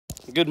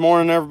Good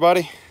morning,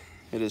 everybody.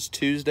 It is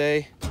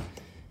Tuesday,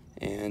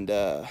 and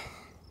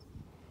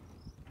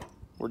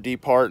we're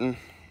departing.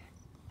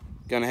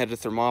 Gonna head to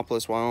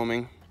Thermopolis,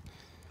 Wyoming.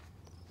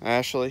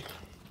 Ashley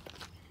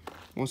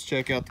wants to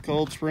check out the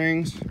cold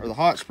springs, or the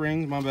hot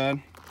springs, my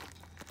bad.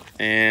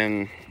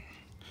 And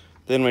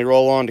then we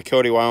roll on to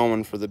Cody,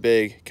 Wyoming for the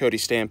big Cody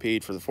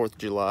Stampede for the 4th of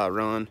July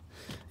run.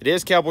 It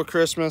is Cowboy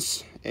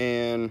Christmas,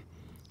 and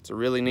it's a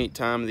really neat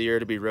time of the year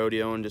to be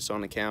rodeoing, just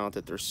on account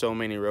that there's so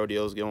many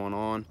rodeos going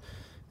on.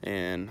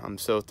 And I'm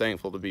so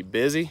thankful to be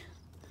busy.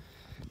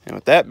 And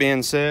with that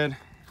being said,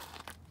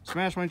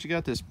 Smash, why ain't you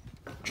got this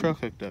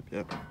truck hooked up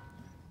yet?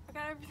 I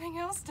got everything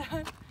else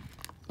done.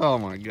 Oh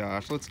my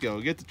gosh, let's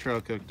go. Get the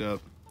truck hooked up.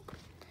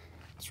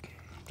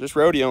 Just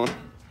rodeoing.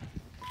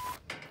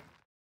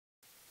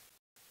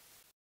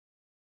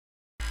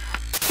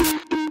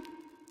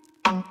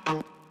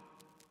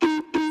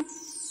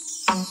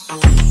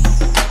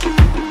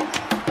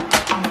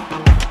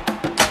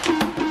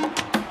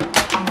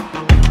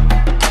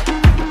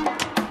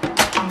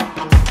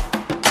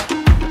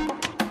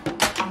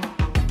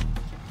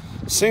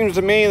 Seems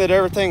to me that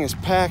everything is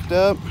packed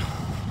up.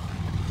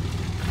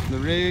 The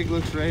rig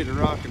looks ready to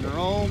rock and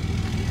roll.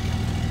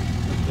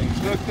 Everything's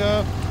hooked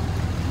up.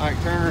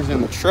 Mike Turner's in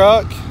the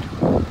truck.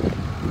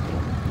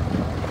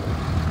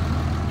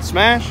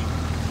 Smash,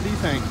 what do you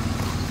think?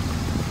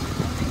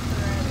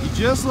 You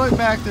just look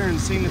back there and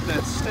seen that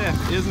that step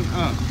isn't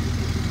up.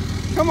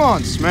 Come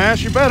on,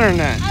 Smash, you're better than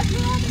that.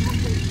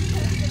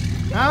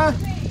 Huh?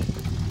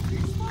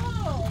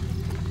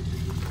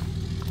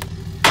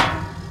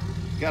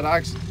 Got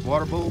Ike's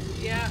water bowl?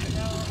 Yeah, I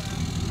know.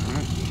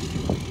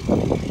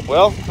 Alright.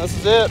 Well, this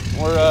is it.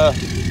 We're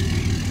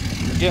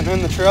getting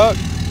in the truck.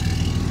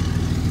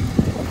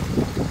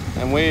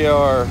 And we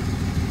are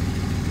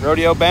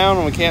rodeo bound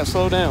and we can't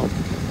slow down.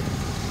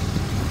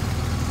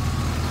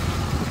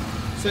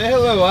 Say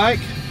hello,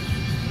 Ike.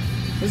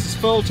 This is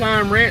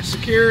full-time ranch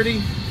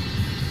security.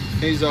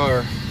 He's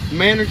our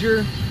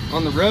manager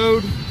on the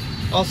road.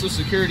 Also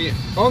security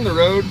on the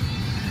road.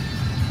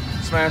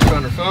 Smashed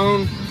on her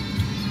phone.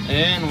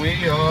 And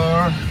we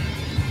are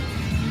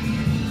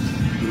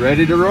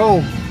ready to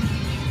roll.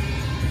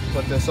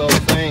 Put this old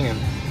thing in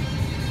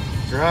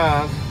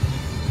drive,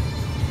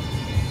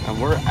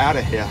 and we're out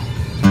of here.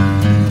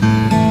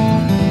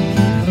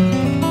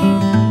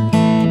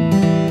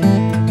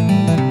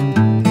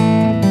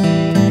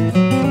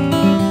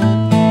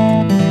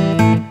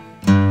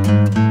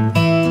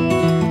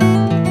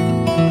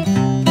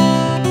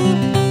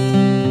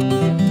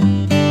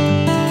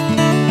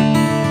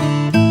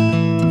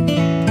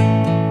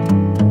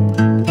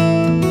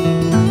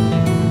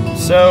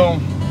 So,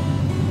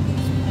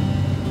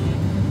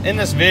 in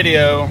this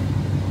video,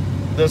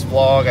 this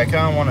vlog, I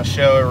kind of want to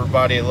show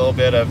everybody a little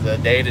bit of the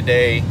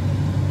day-to-day,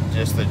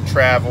 just the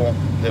travel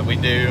that we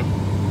do.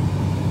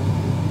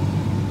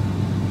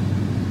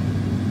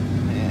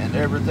 And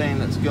everything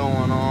that's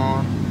going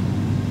on.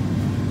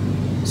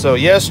 So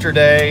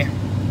yesterday,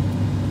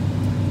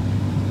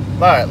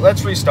 alright,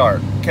 let's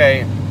restart.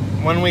 Okay,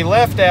 when we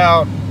left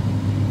out,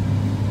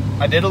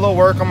 I did a little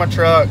work on my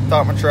truck,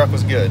 thought my truck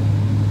was good.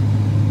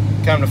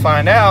 Come to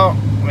find out,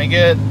 when we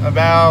get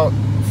about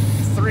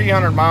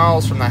 300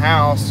 miles from the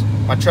house,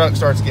 my truck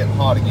starts getting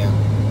hot again.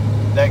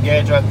 That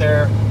gauge right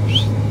there,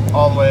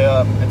 all the way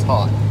up, it's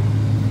hot.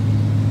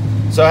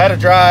 So I had to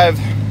drive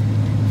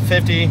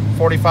 50,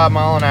 45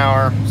 mile an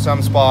hour,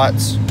 some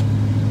spots,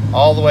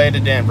 all the way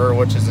to Denver,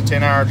 which is a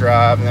 10-hour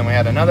drive. And then we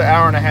had another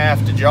hour and a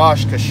half to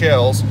Josh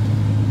Cashill's.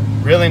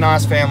 Really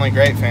nice family,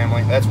 great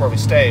family. That's where we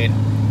stayed.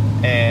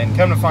 And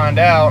come to find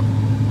out,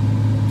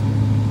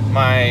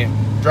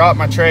 dropped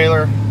my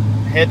trailer,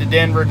 head to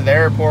Denver to the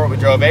airport. We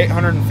drove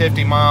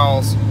 850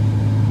 miles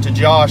to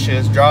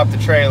Josh's, dropped the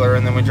trailer,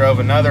 and then we drove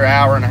another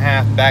hour and a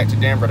half back to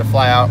Denver to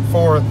fly out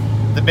for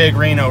the big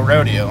Reno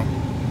rodeo,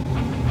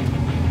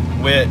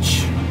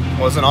 which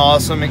was an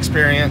awesome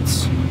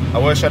experience. I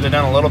wish I'd have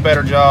done a little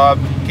better job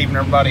keeping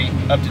everybody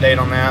up to date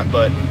on that,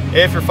 but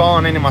if you're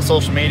following any of my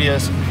social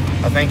medias,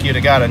 I think you'd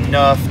have got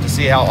enough to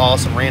see how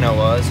awesome Reno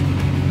was.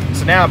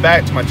 So now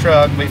back to my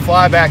truck. We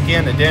fly back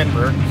into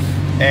Denver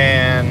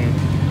and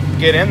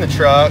get in the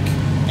truck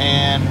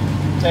and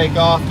take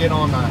off, get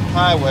on the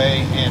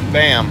highway, and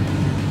bam,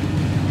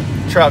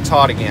 truck's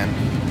hot again,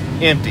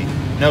 empty,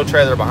 no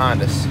trailer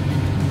behind us.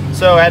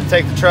 So I had to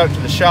take the truck to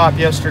the shop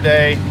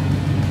yesterday,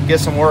 get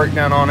some work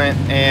done on it,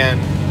 and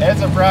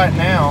as of right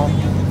now,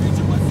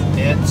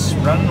 it's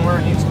running where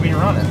it needs to be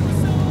running.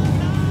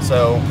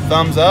 So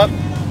thumbs up,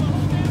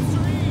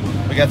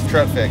 we got the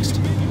truck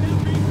fixed.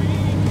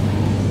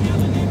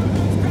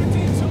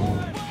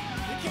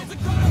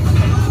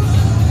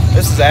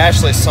 This is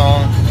Ashley's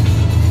song,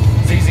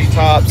 ZZ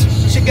Top's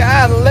She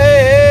Got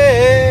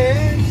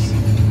Legs,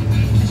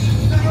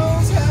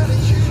 knows how to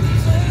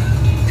use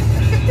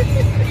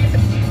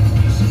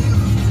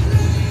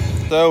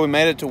them. So we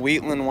made it to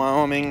Wheatland,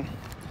 Wyoming.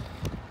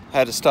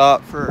 Had to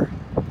stop for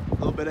a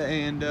little bit of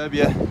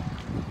A&W,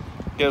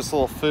 get us a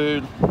little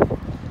food,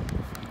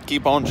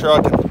 keep on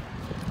trucking.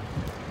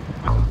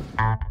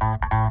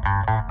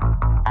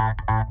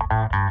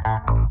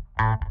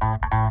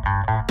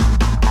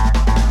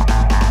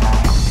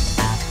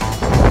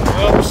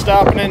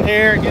 stopping in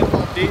here, getting a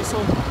little diesel.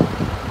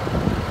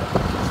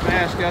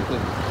 Smash got the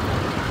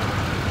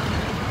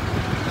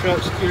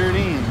truck secured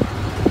in.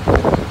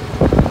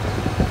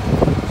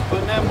 Just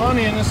putting that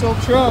money in this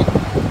old truck.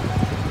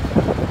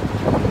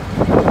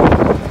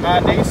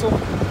 High diesel,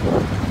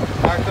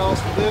 high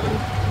cost of living,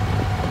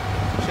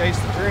 chase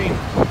the dream.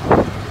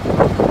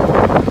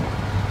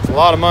 It's a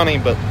lot of money,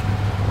 but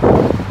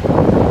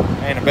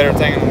ain't a better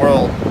thing in the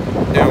world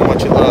doing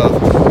what you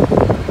love.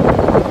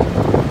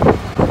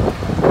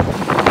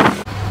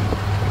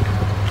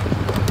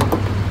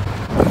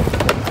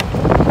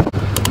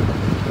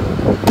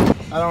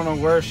 I don't know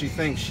where she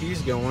thinks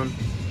she's going,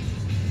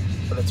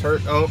 but it's her.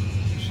 Oh,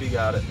 she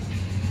got it.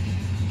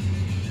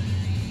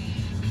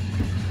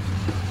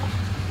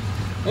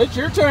 It's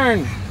your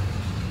turn.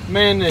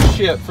 Man this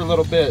ship for a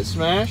little bit,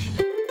 Smash.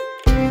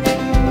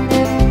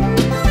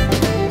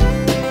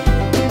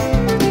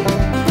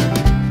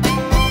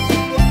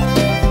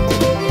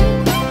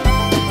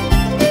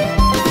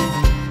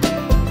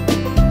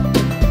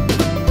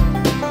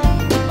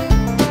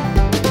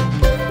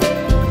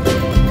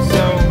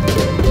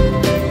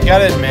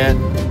 Gotta admit,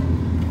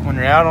 when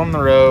you're out on the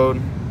road,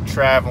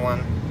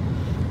 traveling,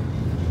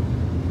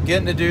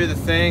 getting to do the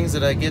things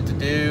that I get to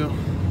do,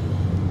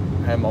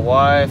 I have my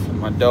wife and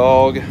my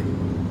dog,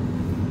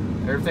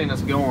 everything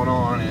that's going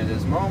on, it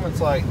is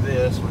moments like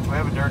this, which we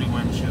have a dirty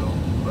windshield,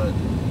 but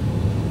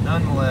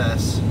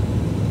nonetheless,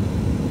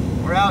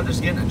 we're out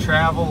just getting to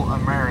travel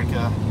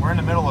America. We're in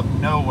the middle of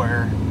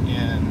nowhere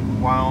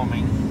in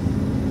Wyoming,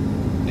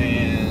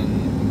 and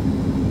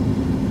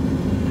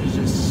it's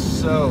just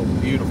so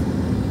beautiful.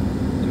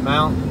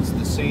 Mountains,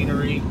 the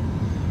scenery,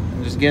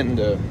 and just getting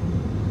to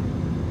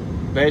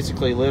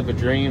basically live a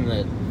dream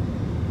that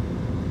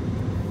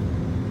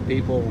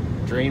people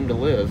dream to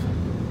live.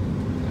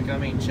 Like, I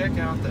mean, check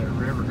out that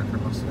river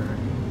across there.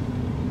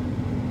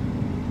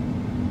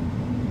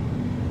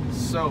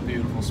 So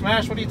beautiful.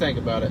 Smash, what do you think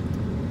about it?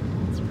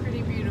 It's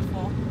pretty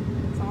beautiful.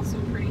 It's also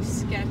pretty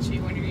sketchy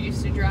when you're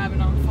used to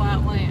driving on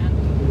flat land.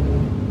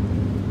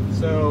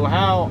 So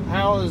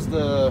how is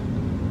the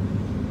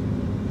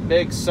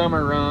big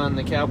summer run,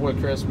 the Cowboy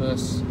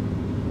Christmas?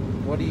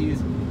 How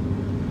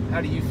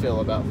do you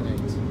feel about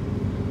things?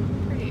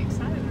 Pretty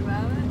excited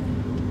about it.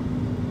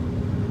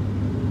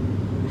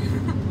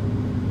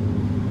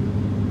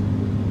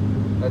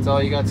 That's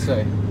all you got to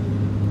say?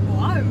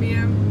 Well, I mean,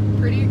 I'm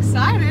pretty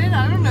excited.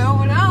 I don't know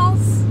what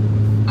else.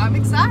 I'm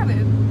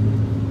excited.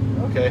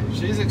 Okay,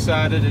 she's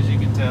excited, as you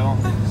can tell.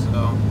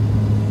 So,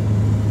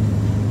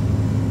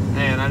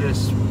 man, I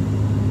just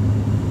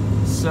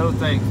so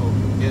thankful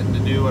getting to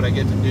do what I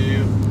get to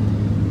do,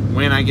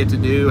 when I get to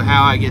do,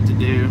 how I get to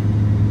do.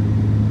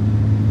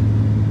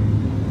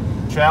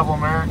 Travel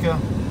America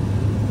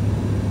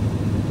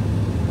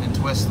and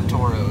twist the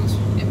Toros.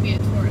 And be a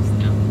tourist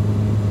now.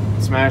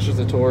 Smash is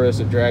the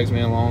tourist, it drags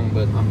me along,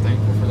 but I'm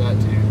thankful for that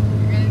too.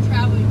 You're gonna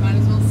travel, you might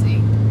as well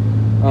see.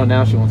 Oh,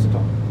 now she wants to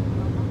talk.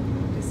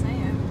 Just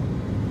saying.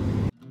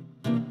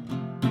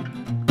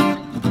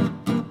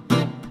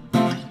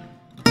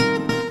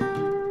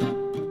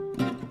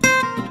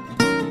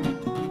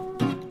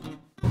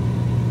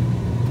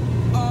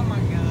 Oh my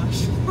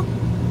gosh.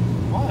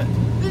 What?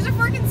 There's a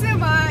freaking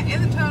semi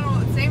in the tunnel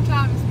at the same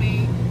time as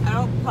me. I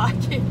don't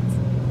like it.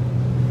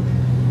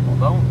 Well,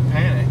 don't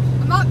panic.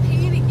 I'm not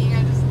panicking,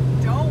 I just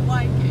don't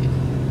like it.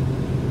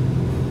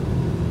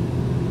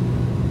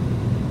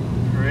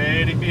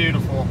 Pretty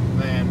beautiful,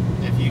 man.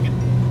 If you can,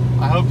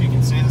 I hope you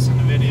can see this in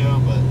the video,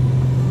 but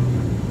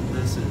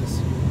this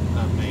is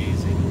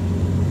amazing.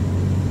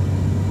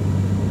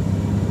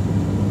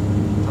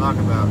 Talk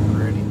about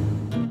pretty.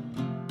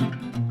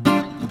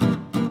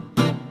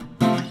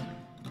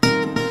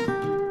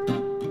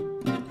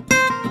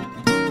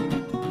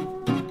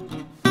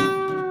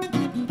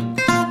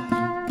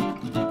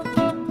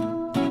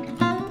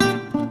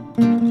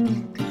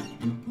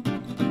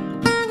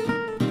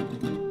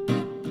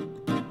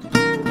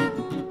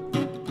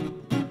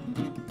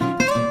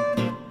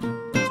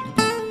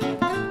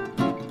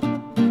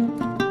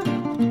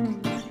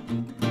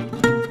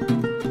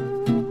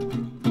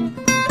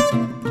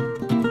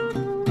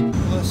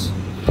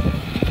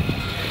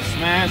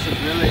 Smash is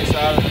really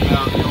excited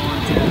about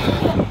going to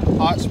the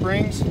hot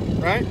springs,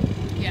 right?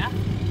 Yeah.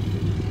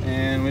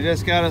 And we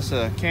just got us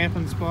a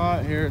camping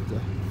spot here at the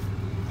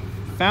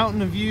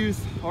Fountain of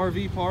Youth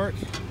RV Park.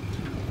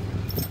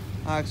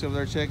 Ike's over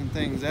there checking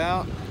things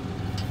out.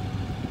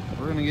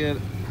 We're gonna get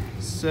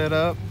set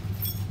up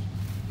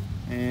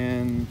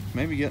and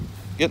maybe get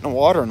in the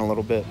water in a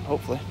little bit,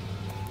 hopefully.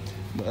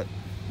 But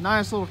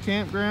nice little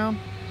campground.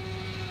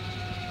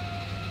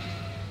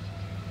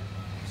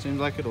 Seems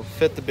like it'll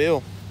fit the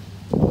bill.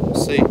 We'll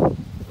see.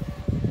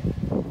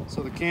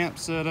 So the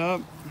camp's set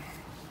up.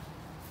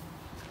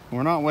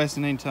 We're not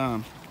wasting any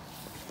time.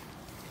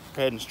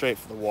 We're heading straight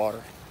for the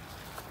water.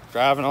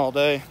 Driving all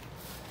day.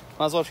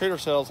 Might as well treat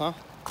ourselves, huh?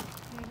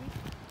 Maybe.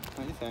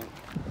 What do you think?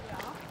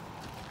 Yeah.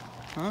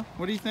 Huh?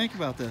 What do you think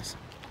about this?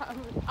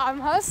 I'm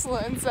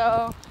hustling,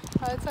 so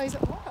that's why he's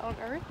what on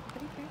earth?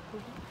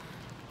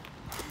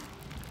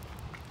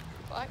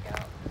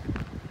 Blackout.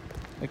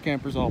 The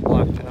camper's all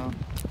blacked out.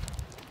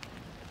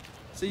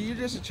 See, you're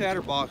just a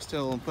chatterbox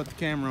till and put the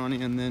camera on you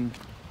and then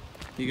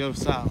you go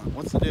silent.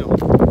 What's the deal?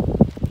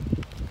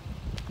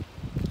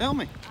 Tell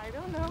me. I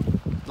don't know.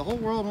 The whole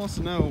world wants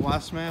to know why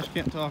Smash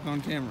can't talk on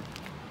camera.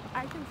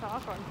 I can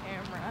talk on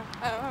camera.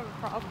 I don't have a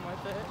problem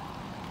with it.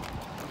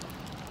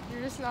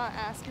 You're just not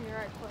asking the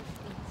right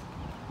questions.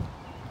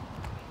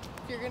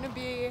 If you're gonna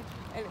be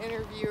an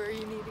interviewer,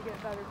 you need to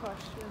get better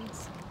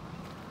questions.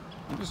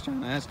 I'm just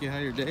trying to ask you how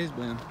your day's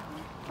been.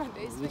 My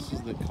day's been This is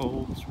good. the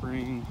cold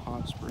spring,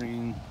 hot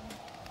spring,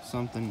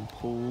 something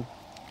pool.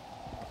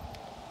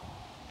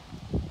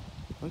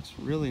 Looks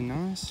really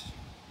nice.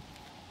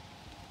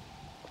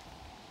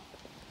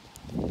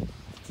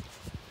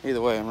 Either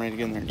way, I'm ready to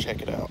get in there and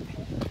check it out.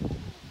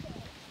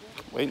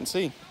 Wait and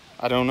see.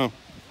 I don't know.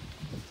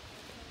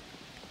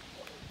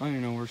 I don't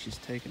even know where she's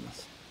taking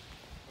us.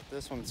 What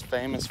this one's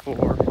famous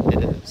for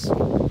is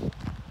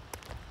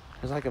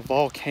there's like a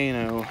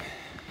volcano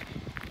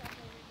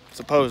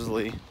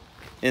supposedly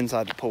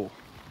inside the pool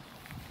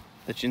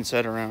that you can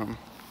sit around.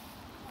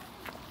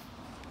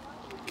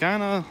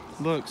 Kind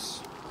of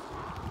looks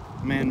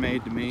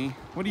man-made to me.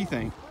 What do you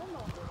think?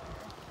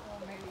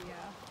 Well, maybe, yeah.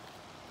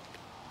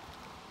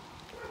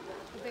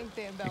 I think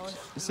they embellished.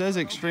 It says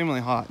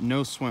extremely hot,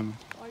 no swimming.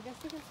 Well, I guess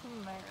it is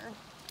from there.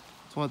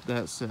 That's what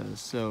that says.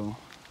 So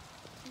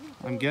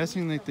I'm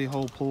guessing that the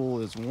whole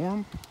pool is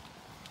warm.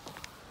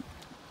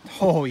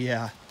 Oh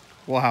yeah.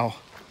 Wow.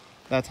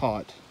 That's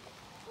hot.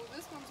 Well,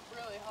 this one's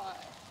really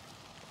hot.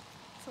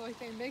 So like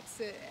they mix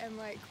it and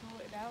like cool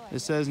it down. It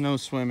says no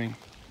swimming.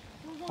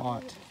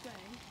 Hot.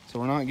 So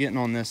we're not getting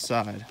on this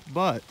side.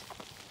 But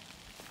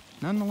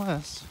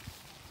nonetheless,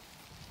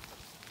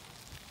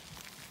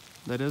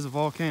 that is a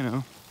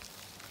volcano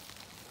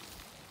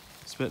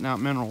spitting out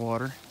mineral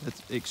water.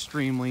 That's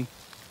extremely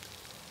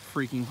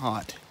freaking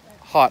hot.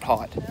 Hot,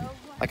 hot.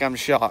 Like I'm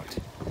shocked.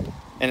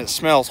 And it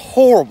smells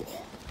horrible.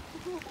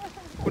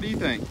 What do you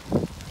think?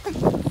 It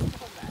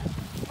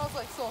smells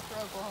like Sulphur,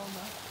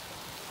 Oklahoma.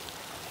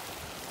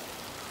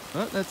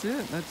 But that's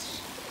it. That's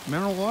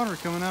mineral water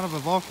coming out of a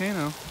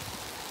volcano,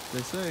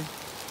 they say.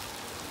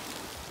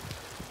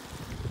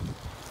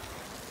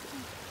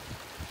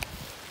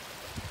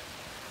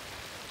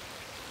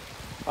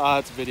 Ah,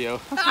 it's a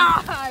video.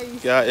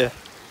 Nice. Got ya.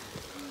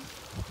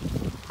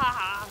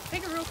 Haha.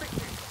 Take a real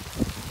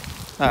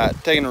picture.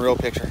 Alright, taking a real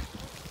picture.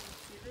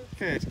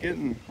 Okay,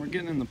 we're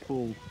getting in the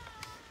pool.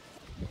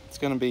 It's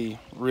gonna be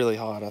really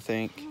hot, I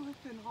think. Oh, it's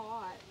been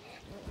hot.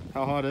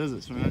 How hot is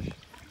it, Smash? It's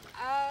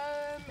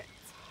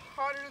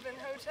hotter than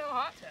hotel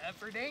hot tub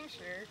for dang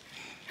sure.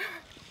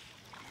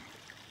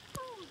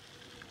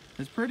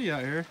 It's pretty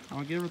out here.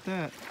 I'll give it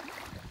that.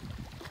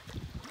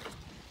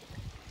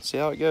 See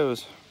how it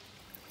goes.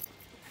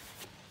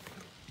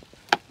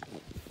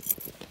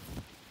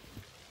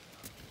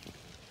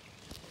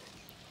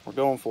 We're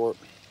going for it.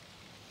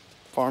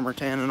 Farmer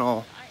tan and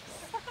all.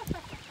 Nice.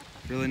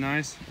 Really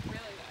nice? Really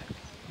nice.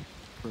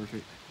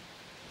 Perfect.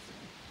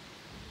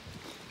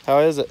 How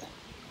is it?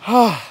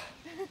 How?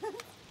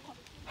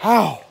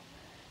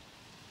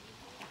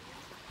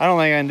 I don't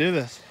think I can do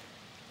this.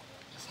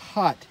 It's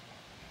hot.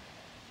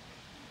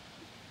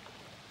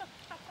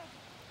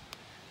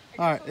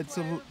 Alright, it's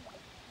a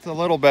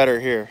little better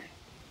here.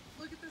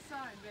 Look at the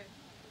sign, babe.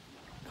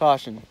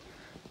 Caution.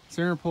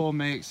 Center pole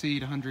may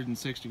exceed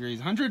 106 degrees.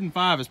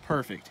 105 is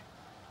perfect.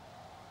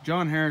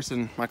 John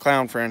Harrison, my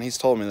clown friend, he's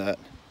told me that.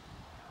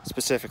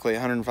 Specifically,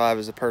 105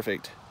 is the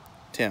perfect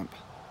temp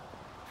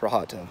for a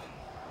hot tub.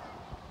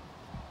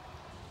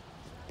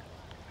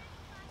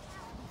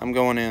 I'm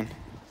going in.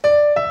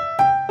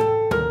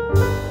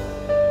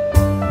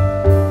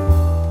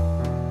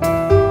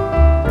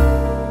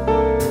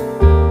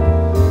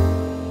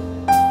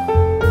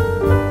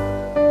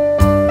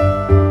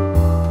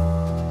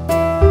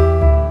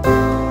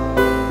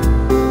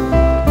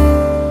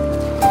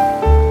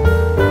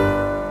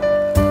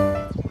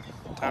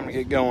 Time to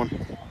get going.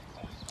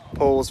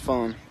 Pool is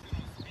fun.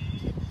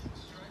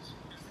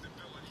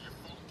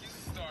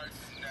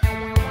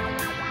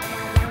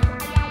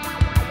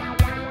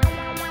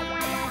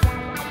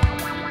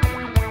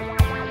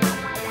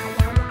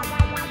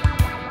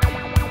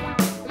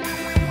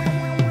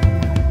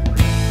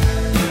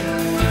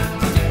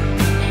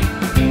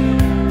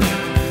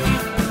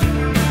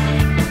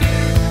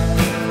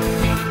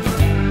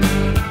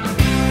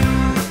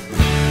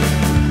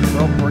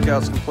 Well,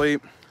 workout's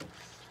complete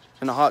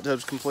and the hot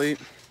tub's complete.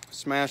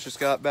 Smash just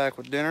got back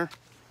with dinner,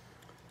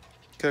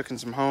 cooking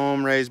some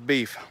home-raised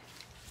beef.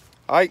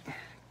 Ike, what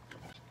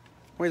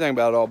do you think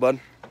about it all, bud?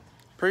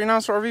 Pretty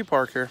nice RV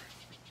park here.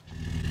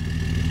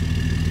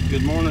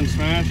 Good morning,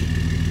 Smash.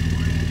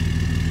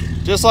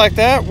 Just like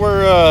that,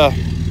 we're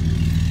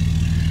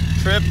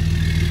trip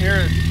here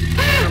at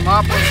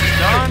Thermopolis is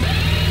done,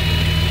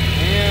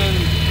 and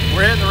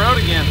we're hitting the road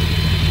again.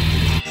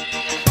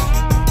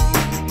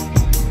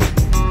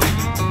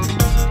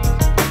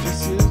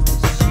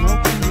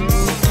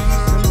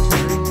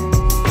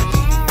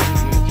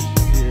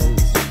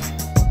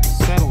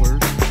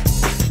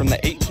 From the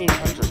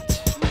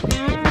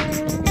 1800s.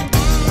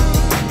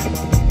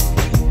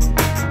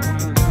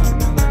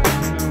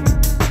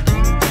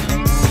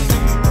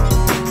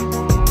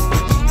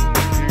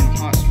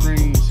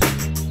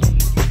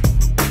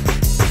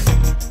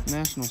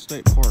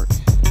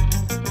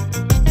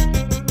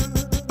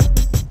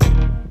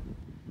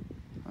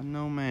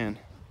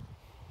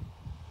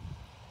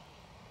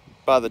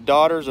 by the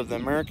Daughters of the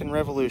American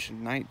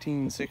Revolution,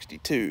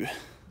 1962.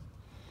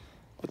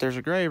 But there's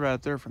a grave right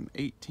there from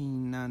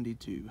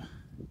 1892.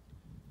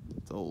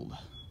 It's old.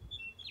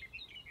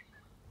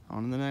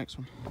 On to the next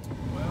one.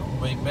 Well,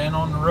 we've been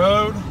on the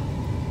road.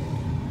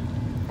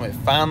 We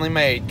finally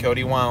made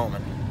Cody,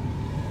 Wyoming.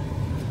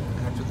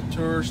 After the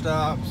tour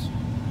stops,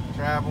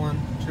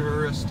 traveling,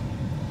 tourist.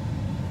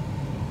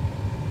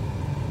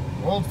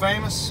 World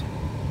famous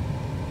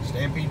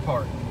Stampede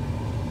Park.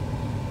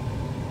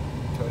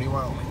 Cody,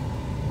 Wyoming.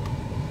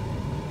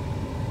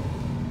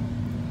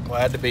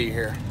 Glad to be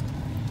here.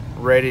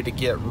 Ready to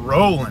get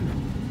rolling.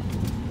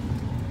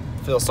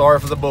 Feel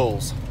sorry for the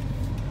bulls.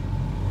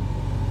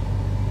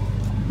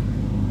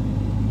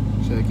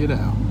 Check it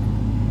out.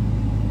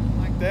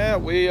 Like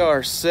that, we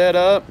are set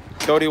up.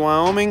 Cody,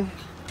 Wyoming.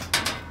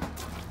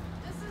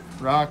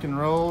 Rock and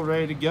roll,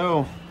 ready to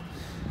go.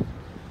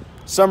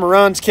 Summer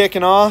run's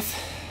kicking off.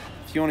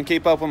 If you want to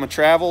keep up with my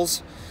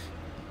travels,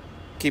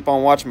 keep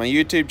on watching my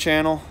YouTube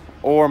channel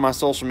or my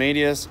social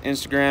medias,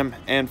 Instagram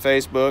and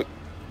Facebook.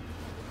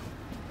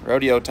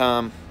 Rodeo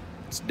time.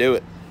 Let's do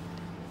it.